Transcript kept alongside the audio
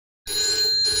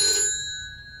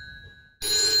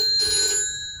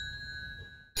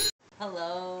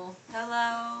Hello.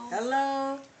 Hello.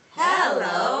 Hello.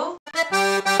 Hello.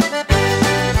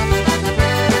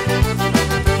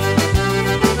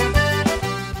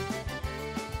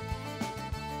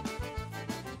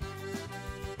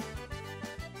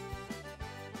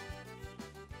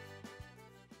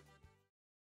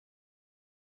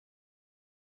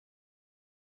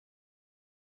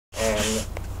 And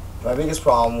my biggest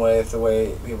problem with the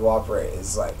way people operate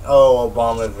is like, oh,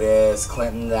 Obama this,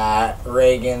 Clinton that,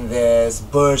 Reagan this,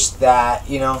 Bush that,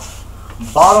 you know.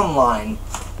 Bottom line,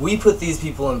 we put these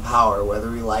people in power,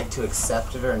 whether we like to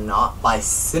accept it or not, by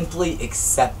simply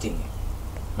accepting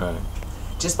it. Right.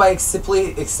 Just by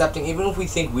simply accepting, even if we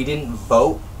think we didn't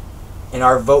vote and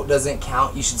our vote doesn't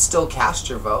count, you should still cast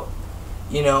your vote.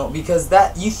 You know, because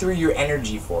that you threw your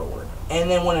energy forward. And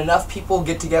then when enough people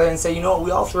get together and say, you know what,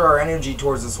 we all threw our energy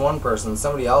towards this one person,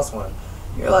 somebody else won,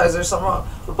 you realize there's something wrong.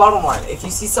 But bottom line, if you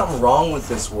see something wrong with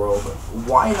this world,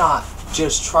 why not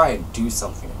just try and do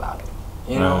something about it?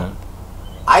 You know? Right.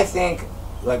 I think,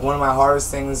 like, one of my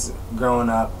hardest things growing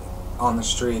up on the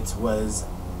streets was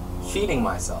feeding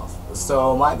myself.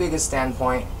 So my biggest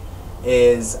standpoint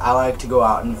is I like to go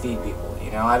out and feed people.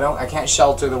 You know, I can't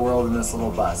shelter the world in this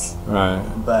little bus. Right.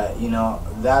 But, you know,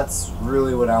 that's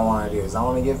really what I want to do, is I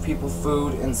want to give people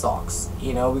food and socks,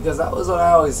 you know, because that was what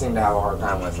I always seemed to have a hard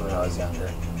time with when I was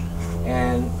younger.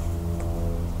 And,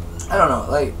 I don't know,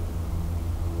 like,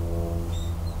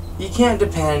 you can't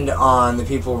depend on the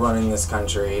people running this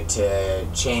country to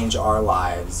change our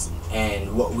lives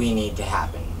and what we need to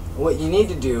happen. What you need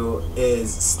to do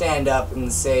is stand up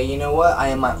and say, you know what, I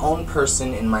am my own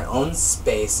person in my own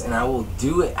space, and I will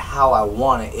do it how I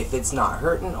want it. If it's not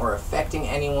hurting or affecting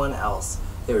anyone else,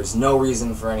 there is no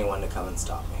reason for anyone to come and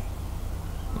stop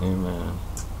me. Amen.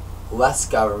 Less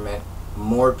government,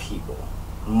 more people,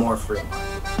 more free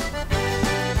market.